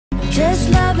just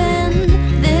loving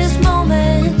this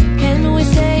moment. Can we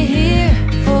stay here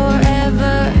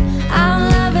forever?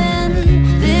 I'm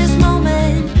loving this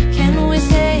moment. Can we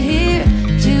stay here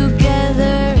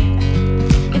together?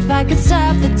 If I could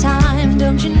stop the time,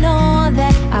 don't you know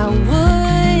that I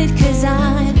would? 'Cause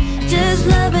I'm just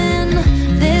loving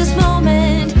this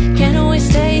moment. Can we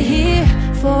stay here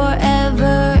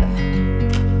forever?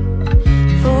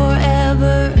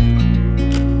 Forever.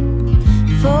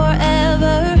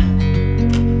 Forever.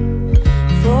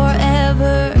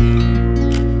 Forever.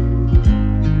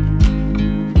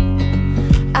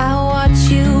 I watch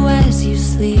you as you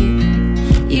sleep.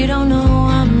 You don't know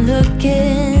I'm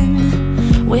looking.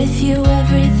 With you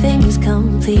everything's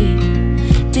complete.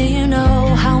 Do you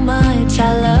know how much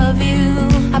I love you?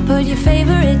 I put your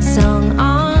favorite song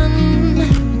on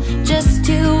just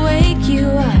to wake you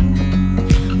up.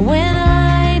 When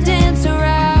I dance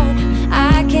around,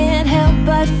 I can't help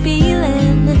but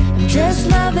feeling I'm just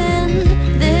loving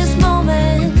this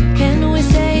moment. Can we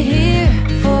stay here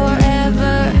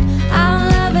forever? I'm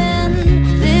loving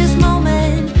this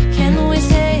moment. Can we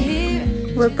stay here?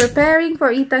 We're preparing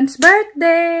for Ethan's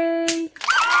birthday.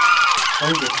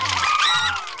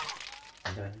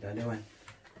 The other one.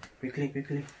 Quickly,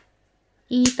 quickly.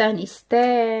 Ethan is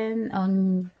 10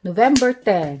 on November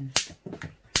 10.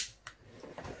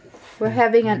 We're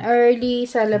having an early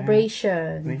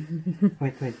celebration.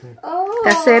 Wait. Oh.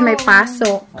 Kasi may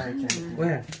pasok.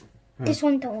 Where? This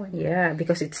one, that one. Yeah,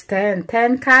 because it's 10.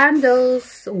 10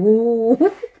 candles. Ooh.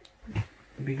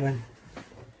 Big one.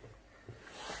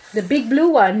 The big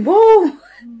blue one. Woo!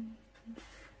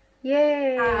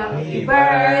 Yay! Happy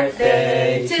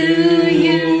birthday to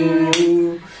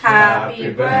you.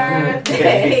 Happy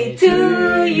birthday to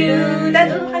you.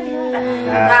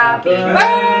 Happy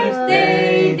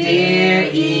birthday, dear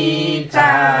Ethan.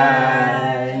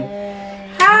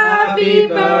 Happy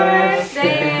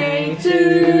birthday to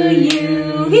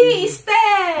you. He is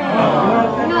 10.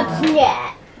 Not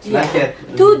yet. Not yet.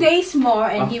 2 days more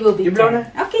and he will be You blow 10. na?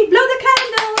 Okay, blow the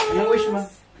candle. Ano wish mo?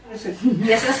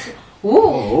 Yes, yes.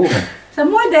 Ooh. Some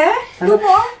more there? 2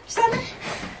 more? Sana?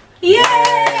 Yay!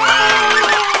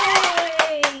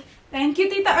 Thank you,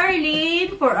 Tita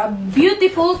Arlene, for a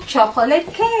beautiful chocolate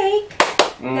cake.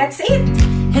 That's it.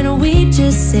 And we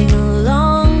just sing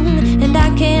along, and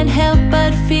I can't help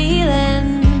but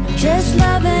feeling just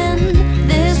loving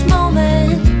this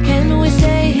moment. Can we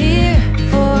stay here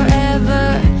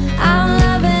forever? I'm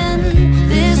loving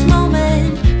this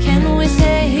moment. Can we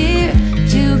stay here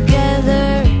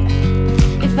together?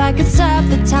 If I could stop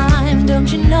the time, don't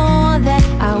you know that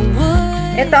I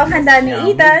would? Ito ang handa ni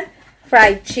Ethan.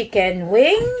 Fried chicken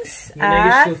wings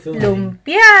at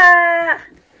lumpia.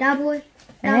 Double.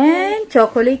 And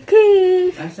chocolate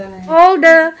cake. All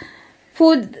the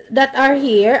food that are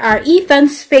here are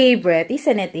Ethan's favorite.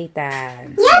 Isn't it,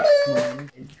 Ethan? Yummy!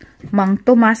 Mang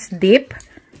Tomas dip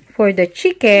for the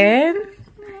chicken.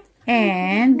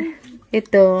 And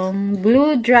itong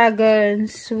Blue Dragon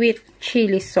sweet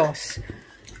chili sauce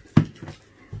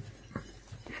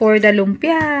for the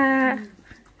lumpia.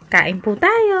 Kain po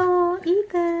tayo,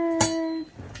 Ethan.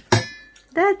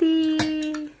 Daddy.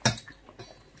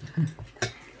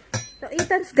 So,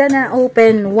 Ethan's gonna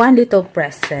open one little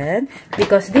present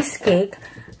because this cake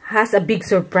has a big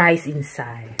surprise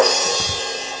inside.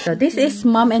 So, this is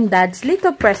Mom and Dad's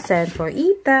little present for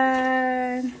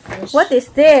Ethan. What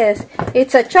is this?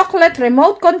 It's a chocolate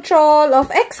remote control of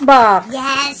Xbox.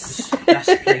 Yes!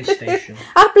 That's PlayStation.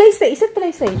 PlayStation. Is it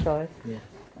PlayStation? Yeah.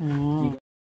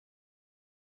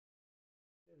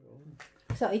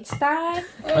 So, it's time.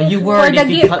 Are you worried For the if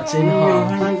he gift. cuts in half?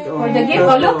 For the gift.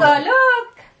 Oh, look, look.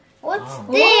 What's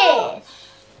this?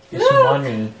 It's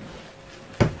money.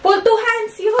 Pull 2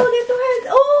 hands. You hold it 2 hands.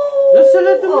 Oh! That's a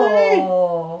lot of money.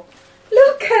 Oh,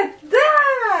 look at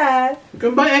that. You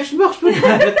can buy Xbox with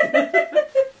that.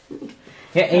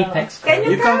 Yeah, Apex. Can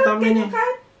you count count? how Can many? you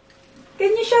count?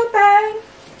 Can you show time?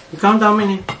 You count how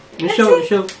many? You Let's show, see.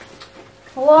 show.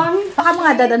 1, Baka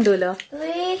mga dadandulo.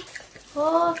 3,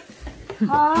 4,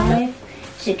 5,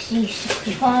 60,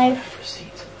 65,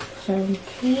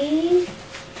 70,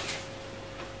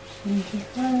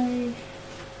 75,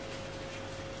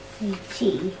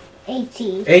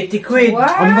 80. 80 quid. Wow.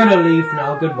 I'm gonna leave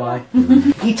now. Goodbye.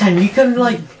 Ethan, you can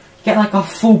like get like a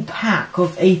full pack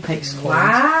of Apex coins.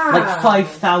 Wow. Like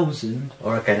 5,000.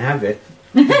 Or I can have it.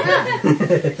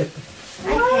 Okay.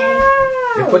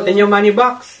 You put in your money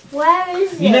box. Where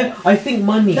is it? You know, I think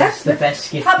money That's is the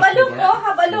best gift. Have a you look, can oh, get.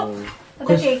 have a look.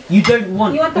 Because Okay. you don't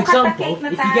want, You want to for cut the example, cake,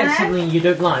 if you get Natana? something you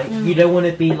don't like, you don't want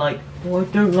to be like, oh, I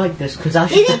don't like this, because I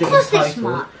Did should it put it cost in this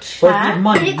title. much? But if Huh? you have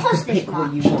money, Did it you cost can this pick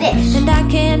what you much? want. This. And I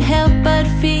can't help but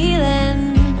feel